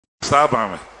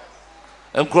Sabame.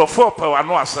 And Crawford, I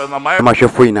know I said, my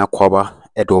shopper in a quaba,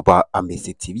 Edoba,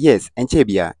 amistytv. Yes, and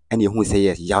Chebia, and you who say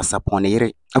yes, Yaw Sarpong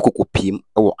ere, a cuckoo pim,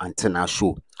 or Auntie Naa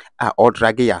show. All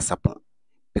drag Yaw Sarpong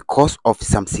because of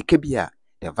some sikibia,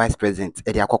 the vice president,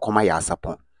 Ediakokoma Yaw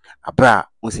Sarpong. Abra,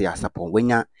 Unse Yaw Sarpong, when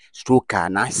ya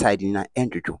Sh0ck na side in a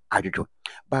Andrew.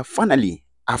 But finally,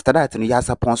 after that, no Yaw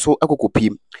Sarpong so a cuckoo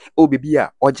pim, oh, baby,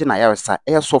 Ojina Yarsa,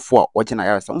 air so for Ojina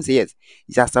Yarsa. Unse yes,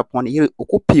 Yaw Sarpong ere,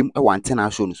 Okupim, a Auntie Naa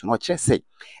show, so no chess say.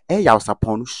 Yaw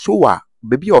Sarpong show a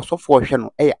baby or so for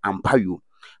no ampayo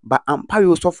but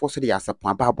ampayo so for the Yaw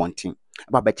Sarpong ba bonting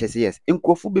ba betches yes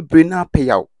nkrofu bebre na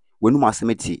payout wenu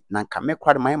masemeti na nka me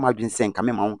kwade my madwen se nka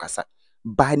me ma won kasa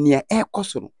ba ne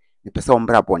ekoso no me pese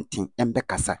ombra bonting embe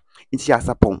kasa nti Yaw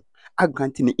Sarpong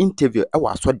agranti ni interview e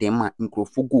wa so dem ma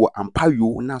nkrofu go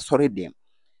ampayo na sore dem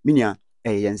minia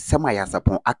nsema Yaw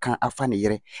Sarpong aka afa ne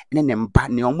yere ne mba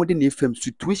ne omode ne fam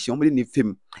situation omode ne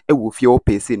fam e wo fie o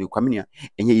pese ne kwamenia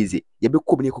enye easy ye be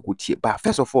ko bene kokotie ba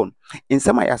first of all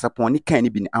nsema Yaw Sarpong ni kan ni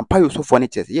bi ampayo so for ne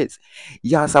chest yes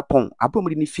Yaw Sarpong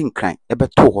abomode ni fin kran e be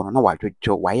to ho no na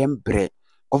wadwedwo wayem bre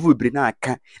kofo bebre na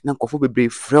aka na kofo bebre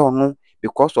frɛ ono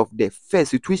because of the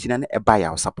first situation na e ba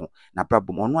Yaw Sarpong na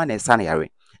brabom ono na esa na yare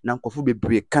na kofo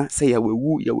bebre ka se ya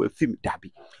wawu ya wafim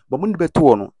dabi bomo ni beto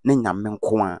ho no ne nyame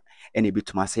nko a ene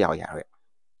betuma se ya yare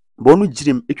bonu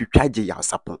jirim etwitwaje Yaw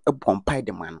Sarpong e bompai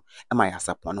de man e ma Yaw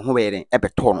Sarpong no ho were e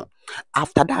beto no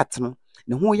after that no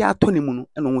ne ho ya to ne mu no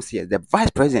e no ho se the vice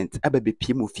president abebe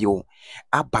piem ofio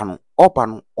aba no oba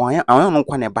no on no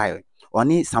kwa ne bae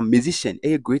oni some musician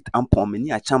a great ampom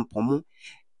mani a champom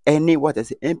any what I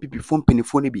say MPP phone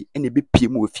penifone bi ene be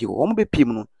piem ofio omo be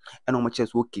piem no e no mo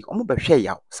chese okay omo be hwe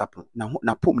Yaw Sarpong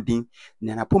na pom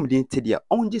din te dia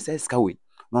on je say ska we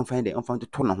no find the on find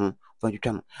to no ho find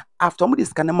to no after omo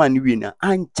dis kana man wi na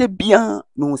anche bia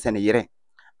no se ne yere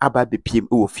aba be piem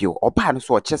e ofio oba no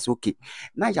so chese okay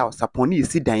na Yaw Sarpong ni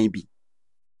si dan bi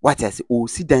what I say o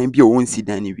si dan bi o si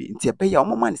dan ni wi nti e be ya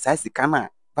omo man sa sika na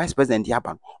vice president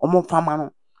yaba omo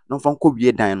fama no fa nko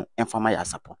wie dan no enfama Yaw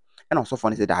Sarpong and also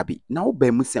for say that be now be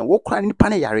mu sen wo kra ni pa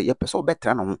na yare ye pese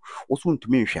obetra no ho wo so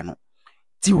ntumi nhwe no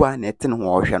tiwa na ete no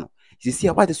ho hwe no sisi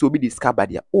a what say obi discover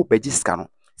dia o beji ska no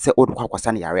say o do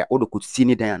kwakwasa na yare o do kuti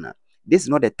ni dan na this is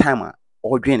not the time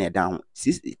or drain it down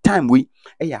this time we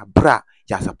ya bra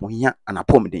Yaw Sarpong hia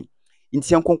anapom den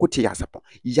nti enkonko te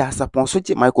Yaw Sarpong so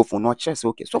je microphone no chese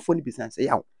okay so for ni bisan say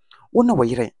yawo wo na wo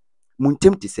yere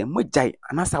muntem ti se mo jai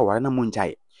anasa ware na mo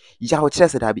jai Yaw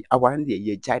chese da bi aware na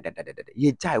ye jai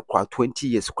ye jai kwa 20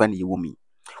 years kwa na ye womi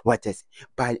what is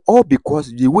by all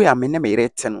because the way am na me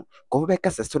rete no ko be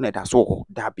kase so na da so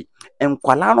da bi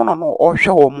enkwala no o hwe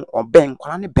wo mo oben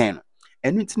kwala ne ben no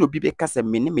enu nti no bi be kase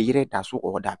me ne me yere da so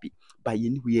o da bi by ye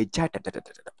ni ye jai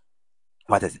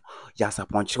what is Yaw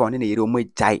Sarpong chiro ne yere o mo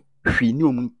jai hwi ni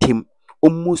o mo tem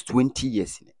almost 20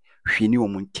 years ne hwi ni o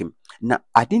mo tem na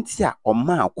adenti a o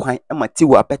ma akwan amati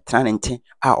wo abetra ne nchen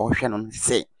a o hwe no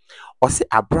se o se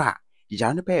abra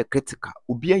ya no be critical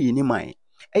obi ayi ni man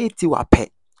e ti wa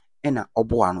pe ena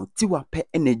oboa no ti wa pe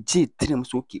ena ji trim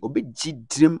so okay obi ji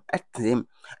dream atrem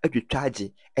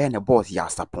adwetwaje ena boss Yaw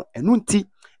Sarpong enu nti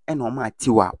ena o ma ti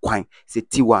wa kwan se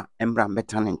ti wa embra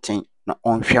betra ne nchen na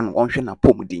onhwe na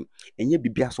pomudin enye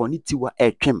bibia so ni tiwa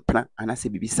twempna anase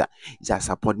bibisa Yaw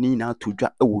Sarpong ni na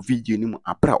todwa e wo video ni mu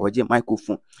abra oje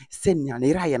microphone se nya ne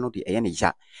iraye no de eye ne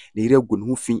ya ne ira gu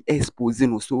no fin expose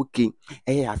no so okay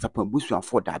Yaw Sarpong busu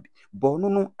afọ dabi bo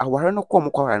no aware no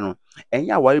kom kware no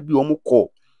enye aware bi o mo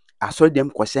ko asori dem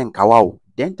ko hye nkawa o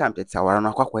den time tete aware no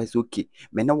akwakwa se okay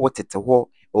me ne wo tete ho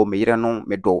o me yire no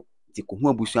me do ti ko hu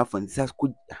abusu afọ nsa ko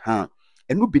ha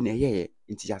enu bi na ye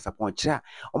nti Yaw Sarpong kira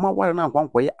o ma ware na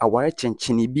kwankwoye aware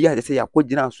chencheni bi a se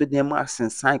yakogina so dem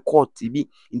asensan court bi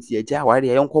nti eja aware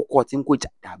ye yonko court nko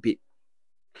dabe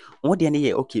o de ne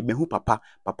ye okay mehu papa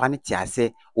ne ti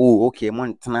ase oh okay mo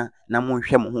ntena na mo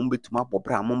hwe mo ho betuma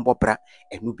bobra mo mbobra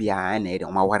enu bi a na ere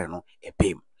o ma ware no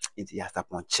ebem nti Yaw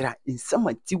Sarpong kira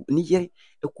nsema ti ni ye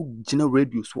ekugina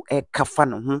radio so kafa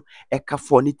no ho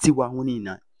kafa ni tiwa ho ni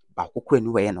na ba kokko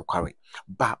enu we ye no kware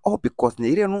ba all because ne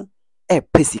ire no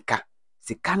pesika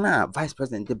sika na vice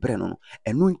president de bre no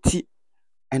enu nti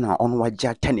ena ono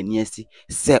wagya tanani asi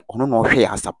se ono no hwe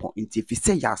Yaw Sarpong nti fi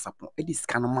se Yaw Sarpong edi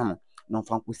sika no ma no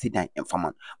fa nko sidan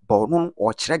enfama ba ono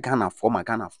o kire Ghana fo ma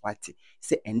Ghana fo ati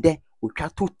se ende otwa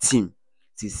to team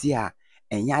sisi a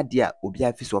enya de a obi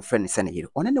afi so friend se ne yire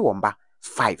ono ne wo mba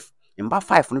 5 mba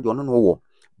 5 no de ono no wo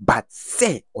but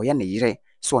se oya ne yire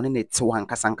so ono ne tewa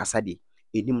nkasa de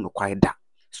enim no kwai da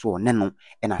so one no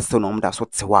ena se no mda so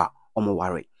tewa omo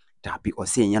ware dabi o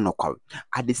se enya no kwai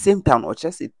at the same time o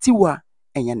kire se tiwa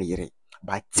enya ne yire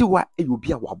ba tiwa e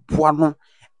obi a waboa no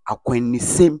akwan ni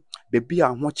sem bebi a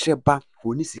ho kyereba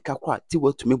oni sika kwa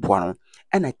tiwa tumi boa no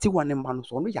ena tiwa ne ma no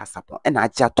so no ya sapon ena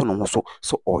agye ato no ho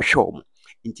so ohwe om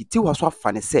nti tiwa so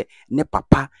afa ne se ne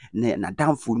papa ne na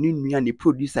damfo ne nua ne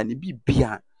producer ne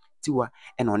bibia tiwa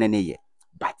ena one ne ye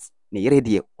but ne yere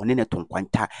de one ne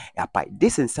tonkwanta ya pa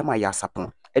this nsema ya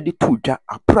sapon edi tudwa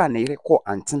apra ne yere ko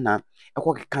Auntie Naa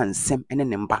ekọ keka nsem ene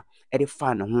ne mba edi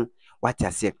fa ne ho wati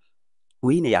ase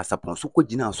we ne ya sapon so ko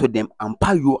gina so dem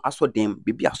ampayo aso dem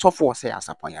bibi asofo se ya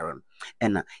sapon yare no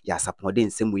ena ya sapon de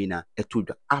nsem we na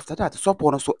etudwa after that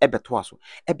sopon no so ebeto aso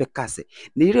ebeka se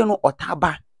ne yire no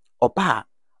otaba oba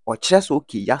o kire so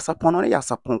okay ya sapon no ya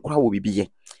sapon kura wo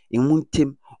bibiye emu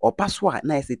ntem oba so a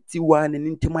na ese tiwa ne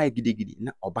ntem ay gidigidi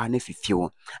na oba na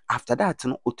fifio after that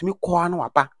no otumi kwa na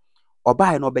waba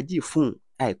oba no obeji phone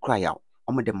ay kura ya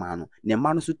omode ma no ne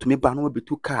ma no so tumi ba no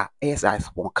betu ka esa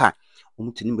sapon ka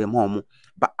omutuni be ma omo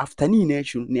but after ni na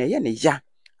ehun na ye ne ya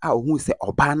a ohun se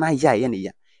oba na ya ye ne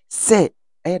ya se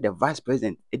the vice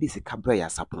president edisi kabra ya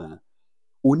sapon no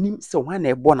onim se wan na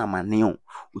ebo na mane o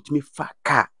otumi fa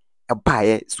ka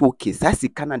ebaye so okay sa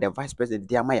sika na the vice president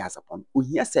dia ma ya sapon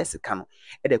ohia se sika no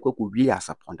de kwakwo wi ya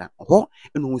sapon da ho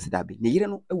eno hu se da be ne yire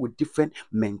no e wo different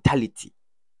mentality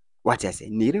what I say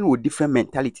ne yire no wo different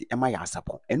mentality e ma ya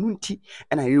sapon enu nti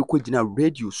e na yire ko gina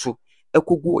radio so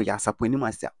ekogu ya sapon ni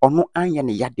ma se ono anya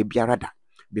ne ya de biara da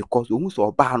because ohun so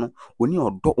oba no oni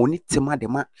odo oni tema de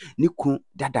ma ni kunu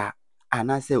dada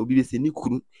anase obi be se ni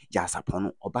kunu ya sapon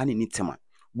no oba ne ni tema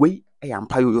we ya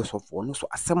mpa yo sofo no so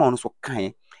asema no so kan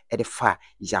e de fa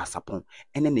ya sapon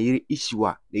ene na yire issue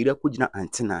a na yire ko gina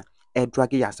Auntie Naa e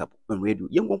drag ya sapon on radio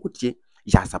yengon kutie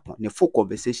ya sapon ne full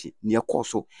conversation ne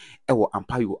ekoso e wo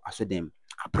ampayo aso dem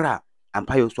abra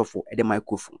ampayo sofo e de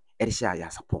microphone e de share ya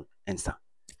sapon ensa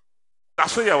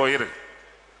aso ya woyire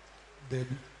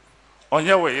Debbie.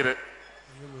 Onye woyire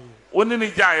oni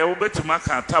ni jaye wo betima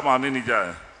kan tama oni ni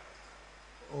jaye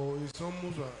Oh, it's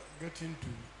almost getting to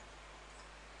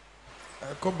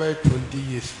come back 20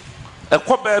 years.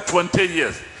 Ekọ be 20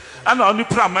 years ana oni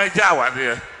prama ja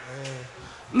awade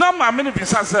na ma me ni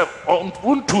bisa se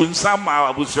untu nsama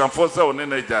abusuafo se oni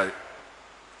na jaye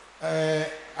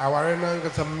Aware na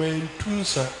ngata main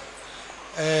tunsa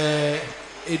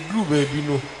edru baby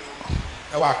no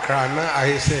e wa kra na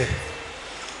ahe se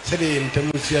de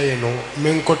ntamusia ye no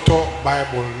menkoto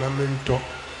bible na mento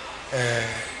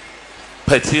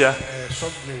petia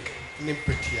soft drink ni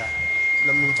petia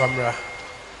na memfamra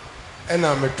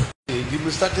ena meto di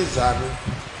mu start zaro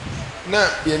na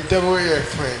bientemo ye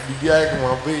friend bibia e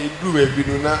mo be edru baby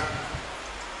no na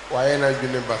wa ye na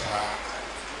dwene basa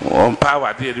on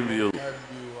power de bi o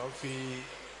afi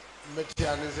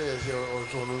metia ne se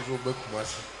so no so be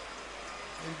kumasi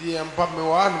ndi ampa me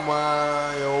wa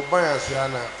ma ye oban ase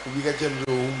ana obi ka chem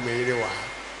so meire wa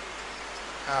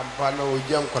ampa na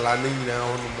ojan kwala ne nyina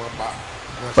ho no ma ba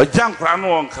ojan kwala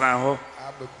no on kran ho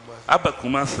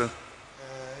abakumase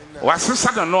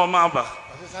wasesa da no ma ba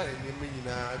wasesa ne me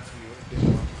nyina afi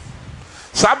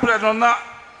sabre no na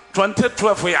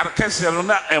 2012 yar kese no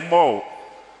na emo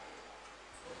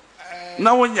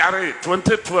na wonyare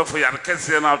 2012 yar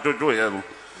kese na dodo ye no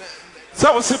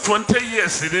so was 20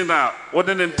 years in na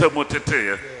wodin ntemo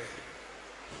tete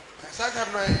saka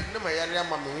na ma yare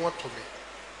ama me woto me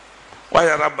wa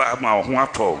yara ba ma ho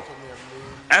ato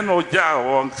ena oja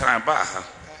won kan ba ha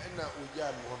ena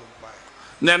oja me ho no ba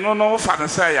ne no fa na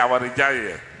say ya ware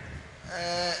jaye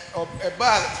e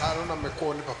ba saro na me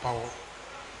ko ni papa wo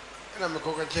ena me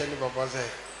ko ka che ni papa say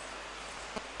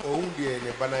o undi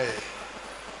ne bana ye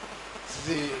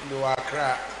si ni wa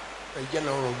kra e je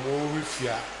na ro mo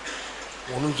rifia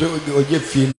onu so oje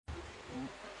fi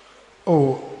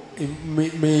oh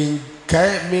me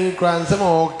kai me grandson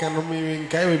o kan me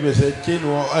kai be se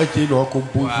chino a chino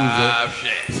compose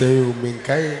se me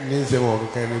kai ni se mo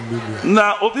kan ni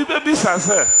na obi be bi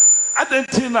sase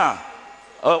adentina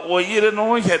oyire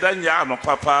no heda nya no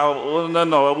papa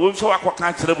no wo so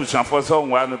akoka kire busuafo so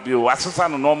nwa no bi o asesa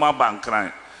no normal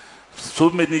bankran so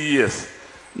many years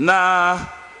na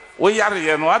wo yare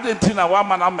ye no adentina wa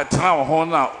ma na metena wo ho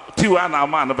na tiwa na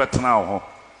ma na betena wo ho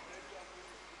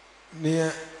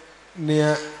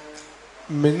ne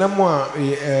menamo a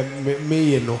me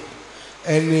ye no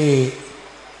ene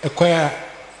ekwaya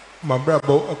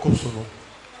mabrabo ekoso no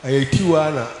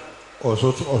ayetiwa na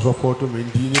oso photo me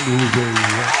ndi ni no zo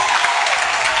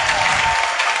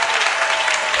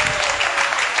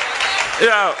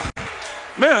ya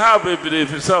me ha be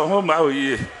fi so ho ma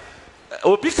oyi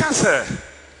obi ka se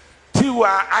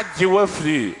tiwa ajewa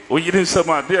free oyiri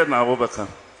nsama de na wo beka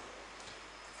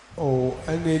oh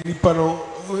ene nipa no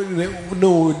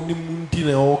no ni munti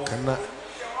na o kana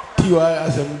tiwa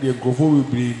asem de grofo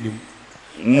bebre nim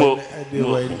Mo. They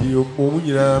were the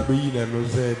Omuna Bina no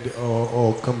said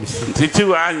or come see.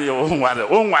 Titua, you won't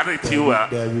want it to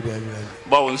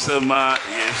Bowen Selma,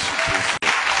 yes.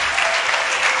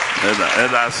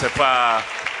 And I sepa.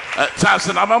 Chance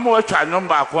and I'm more trying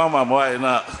number of one more and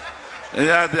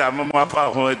yeah, they are more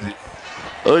power.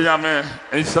 Oh, yeah, man,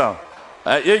 and so.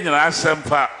 You know, I sent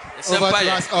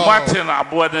Martin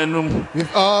Abwadenum.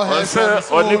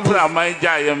 Only put a my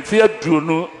giant fear to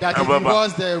know that he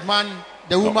was the man,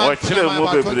 the woman, or children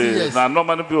about 20 years. Now, no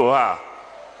man be a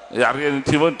Yarian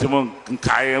Timon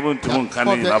Kayamun Timon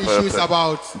Canning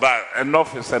about. But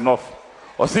enough is enough.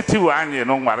 Or city one, you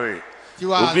know, Marie. You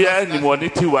be any more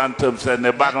T1 terms and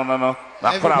the banana.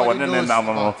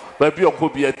 But you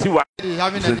could be a T1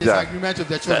 having a disagreement with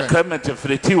the children. Clement for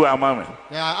the T1 mammy.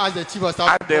 Yeah, as the chief was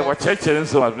out there, were churches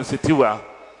so as Mr. Tiwa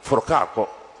for a car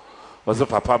was a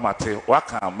papa mate,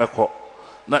 Waka, Meko,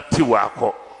 not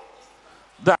Tiwako.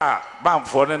 Da, bound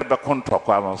for the contract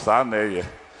on Sunday.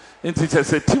 In teachers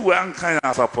say Tiwa kind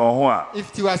of upon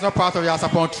if Tiwa is not part of your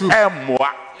support troop, it will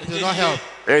not help.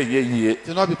 It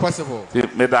will not be possible.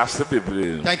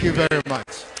 Thank you very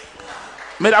much.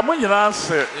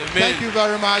 Thank you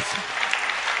very much,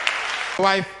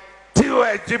 wife.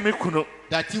 Tiwa Jimmy Kuno.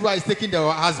 That Tiwa is taking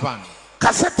the husband.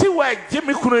 Tiwa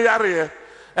Jimmy Kuno Yare.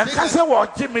 And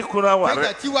Kasa Jimmy Kuno.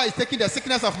 That Tiwa is taking the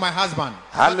sickness of my husband.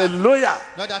 Hallelujah.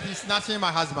 Not that he's snatching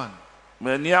my husband.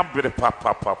 I'm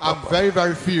very,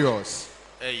 very furious.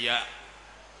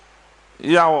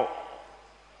 Yeah.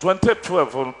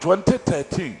 2012 or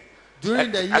 2013.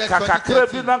 During the year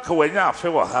 2013.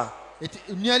 It's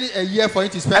nearly a year for him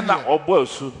to spend here.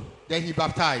 Then he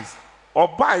baptized.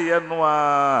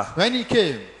 When he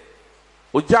came,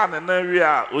 after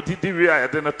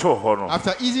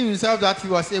easing himself that he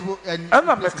was able, and I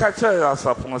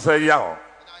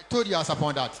told you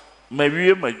upon that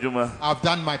I've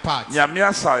done my part.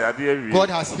 God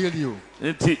has healed you.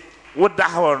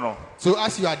 So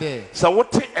as you are there, so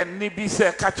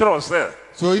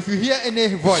if you hear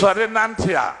any voice,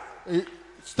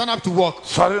 stand up to walk.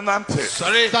 Stand up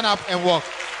and walk.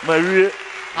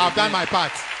 I've done my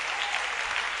part.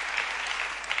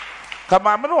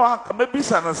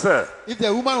 If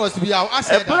the woman was to be, I'll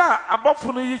ask her that.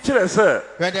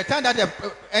 When the time that the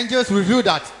angels revealed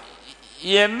that,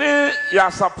 Yaw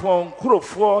Sarpong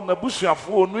Kurofo na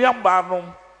busuafo nuamba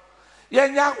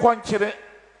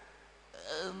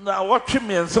na watwe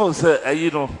mienso se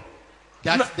ayi no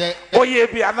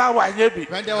Oyerepa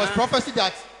when there was prophecy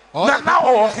that all the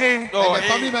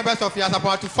family members of Yaw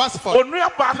Sarpong to fast for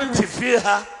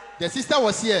the sister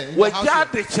was here in the house.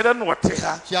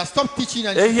 She has stopped teaching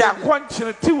and she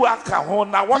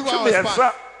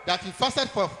that he fasted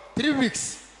for 3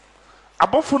 weeks.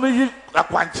 Then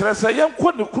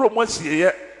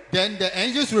the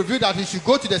angels revealed that he should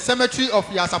go to the cemetery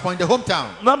of Yaw Sarpong in the hometown.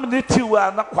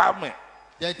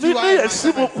 Then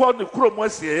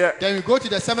we go to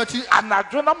the cemetery at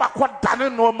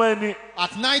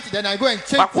night. Then I go and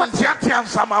check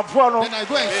things. Then I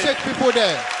go and shake people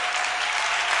there.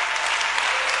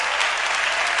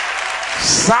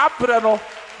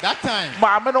 That time,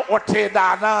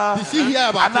 did she hear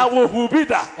about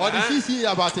it? Or did she hear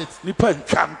about it? The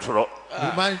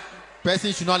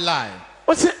person should not lie.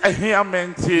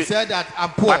 He said that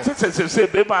I'm poor.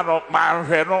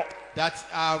 That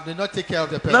I did not take care of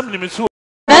the person. Sure.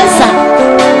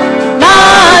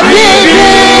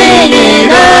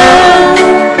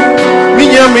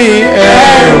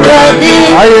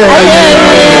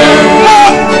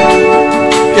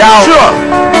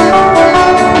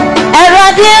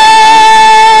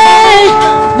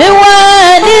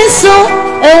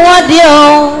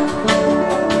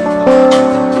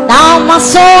 Now my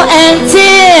soul and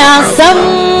tears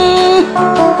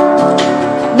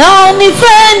no me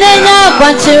friend and ya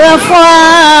quanchira for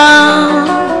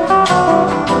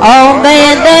oh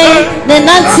baby the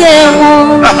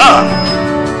natemu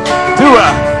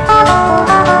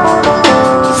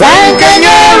thank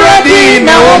you ready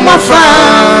now my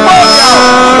friend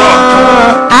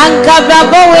Ankabra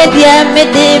bowe dia me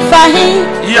de fahi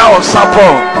Yaw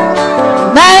Sarpong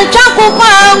na chaku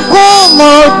kwanku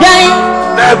mo dai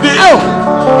oh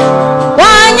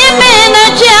wanyi me na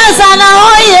chiasa na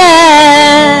oye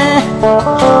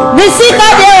misika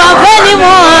de wa fani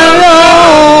mo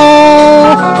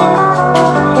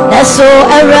eso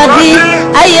eradi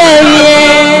ayewie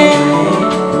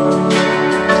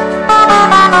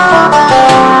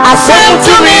asem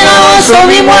to me na so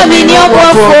mi mo mi ni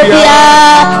obofobia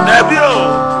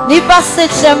ni passe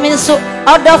chemi so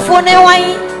odofo ne wan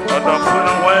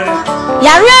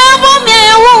yare mo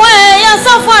me wo ya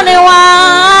sofo ne wa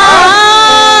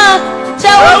che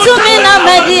wo to me na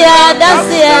media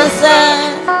dansiense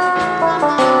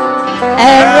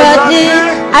Erodi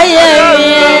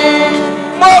ayeye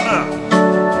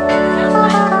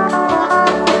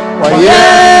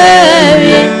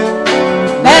Oyerepa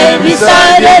Baby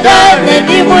side da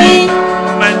nenimui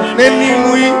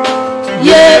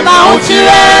Ye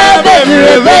mauchire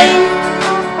bedrebe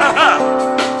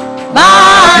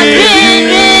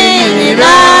Marini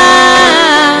na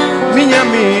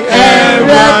Minyami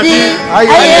Erodi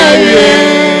ayeye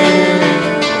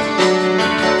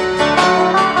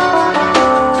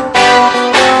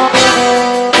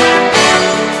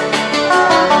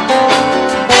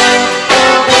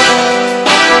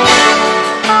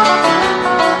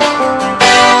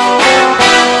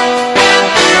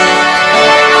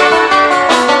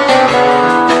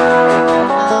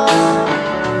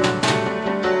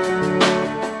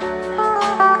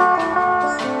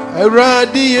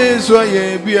Eradi Yesu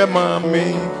aye bia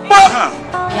mami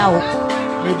Yaw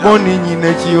me boni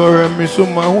nyina chi ora me so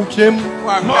ma huchem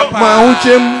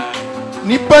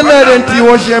nipa na renti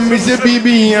wo hye me se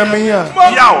bibi ya me ya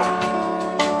Yaw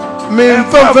me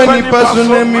mfafa nipa so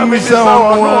na mi misa ho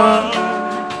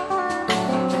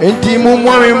enti mu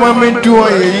mami tu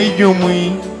aye idwom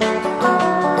yi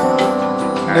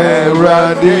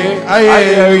Eradi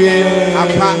aye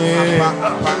apa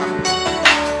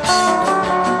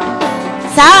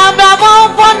Sabra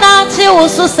mopona chi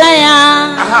ususaya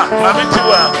mami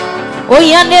tiwa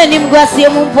Oyane nimgwasie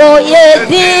mumpo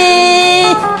yedi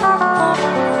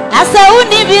Asa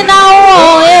unibi na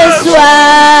o Yesua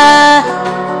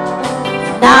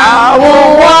Na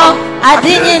wo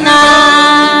adinina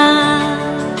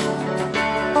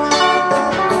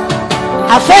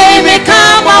Afei me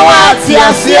kama wati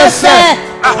asiese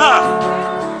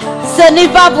Seni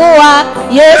babua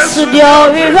Yesu dio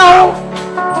riro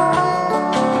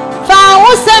Fa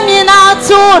usemina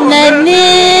tu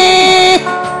neni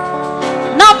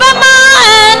No bema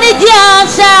eni dia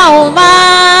shauma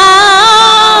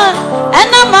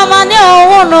Ena mama ni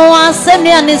owono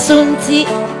asemia ni sunti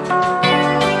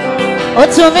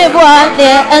Otumi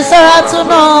buade ensara tu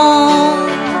no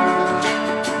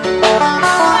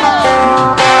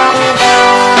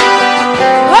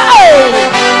Hey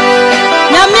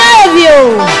Nyamia evio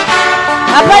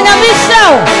Apa nyamisha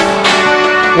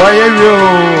Why you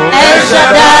El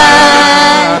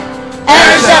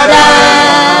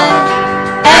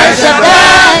Shaddai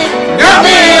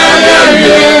Nami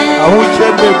ayeye Ahuche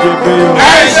bebe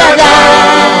El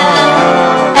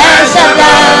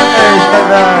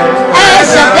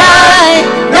Shaddai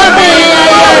Nami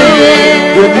ayeye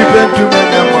Baby bentu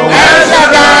mena El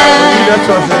Shaddai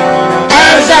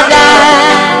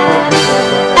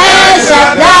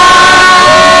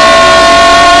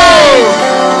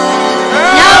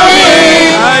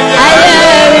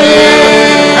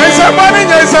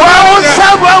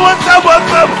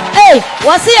Hey,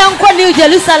 what's he uncle New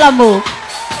Jerusalem?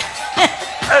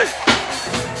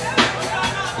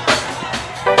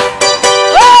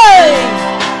 Hey,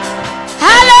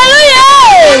 hallelujah!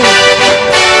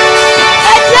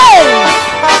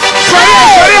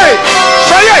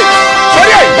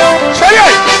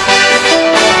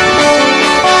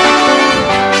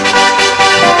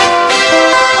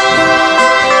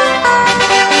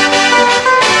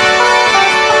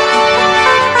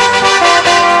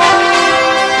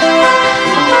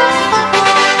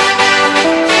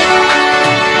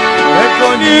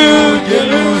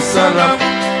 Jerusalem,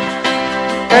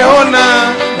 Eona,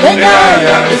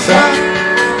 Yarisa,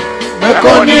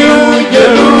 Mekoni,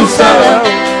 Jerusalem,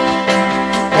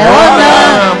 Eona,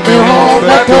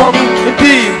 Mehogato,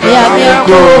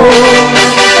 Yamiako.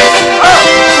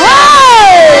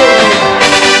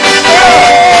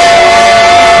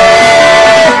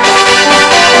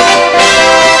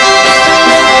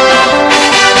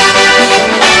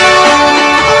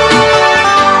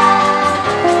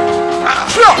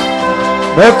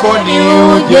 Mekoni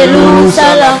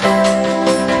Jerusalem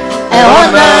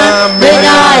Eona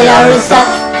Mena Yarisa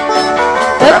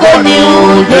Mekoni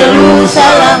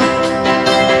Jerusalem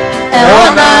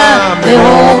Eona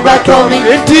Mehogato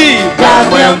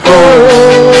Yamiako.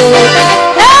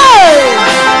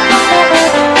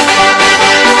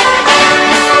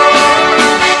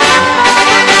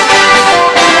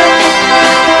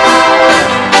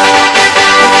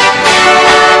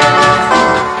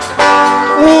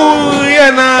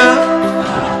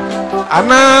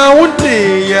 Ana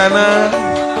unti yana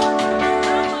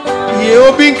ye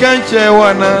obi kanche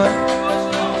wana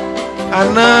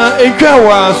ana ekwa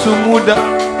wa sumuda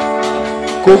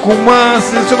kokuma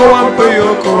sisoko wampe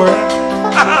yoko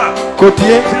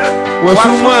kotie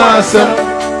wasuma asem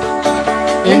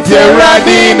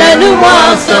interadi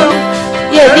menumasa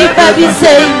ye nipa bi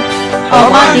sei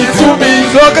omani to me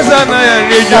Sokasana ya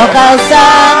reja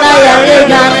Sokasana ya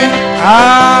regani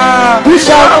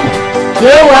Bishop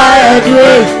Yewa Edwe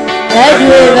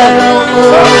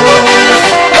Verongo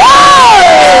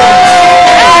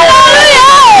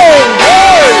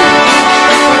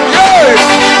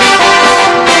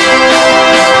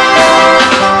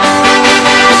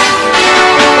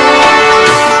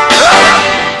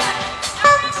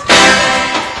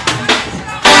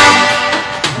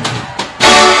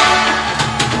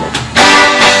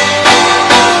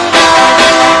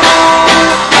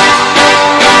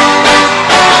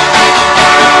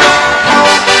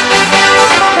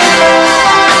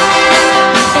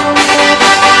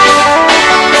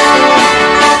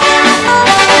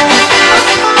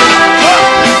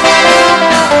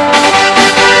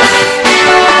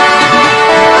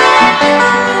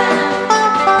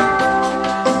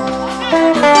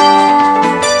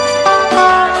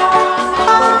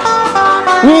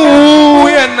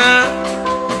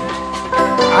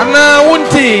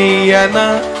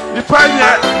Ana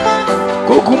Nipanya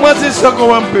Kokumasi Soko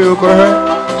Wampe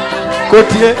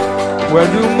Kotie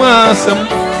Wadumasam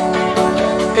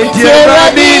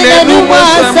Etiradine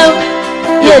Dumasam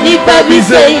Yenipa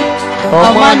Bisei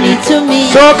Omani to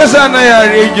me Sokasana ya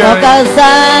reja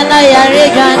Sokasana ya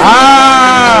regan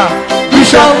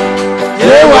Bishop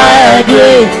Yewa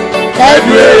Edwe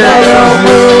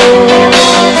Verongo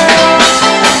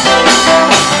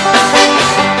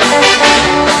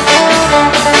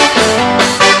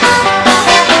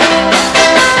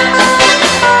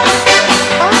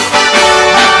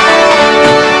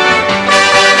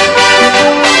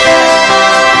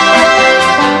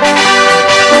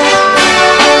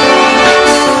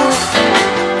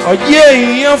Oje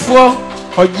iyanfo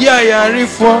oje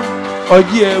ayarifo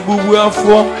oje ebubu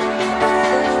afo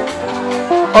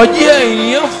oje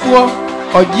iyanfo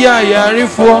oje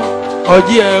ayarifo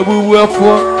oje ebubu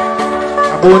afo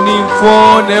abonifo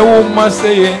na ewo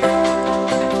maseye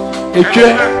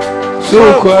etwe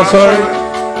soko asori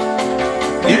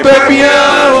dipebia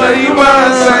wari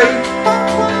masai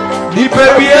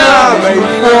dipebia wari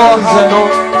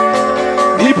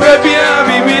dipebia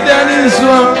bibidani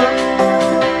so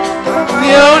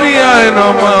Only I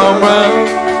know my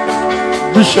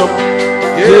Bishop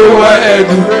Yewa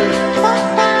Edu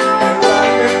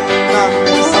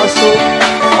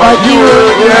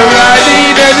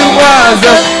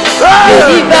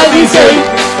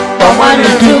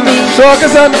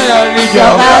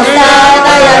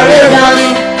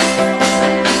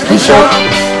Bishop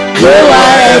Yewa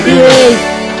Edu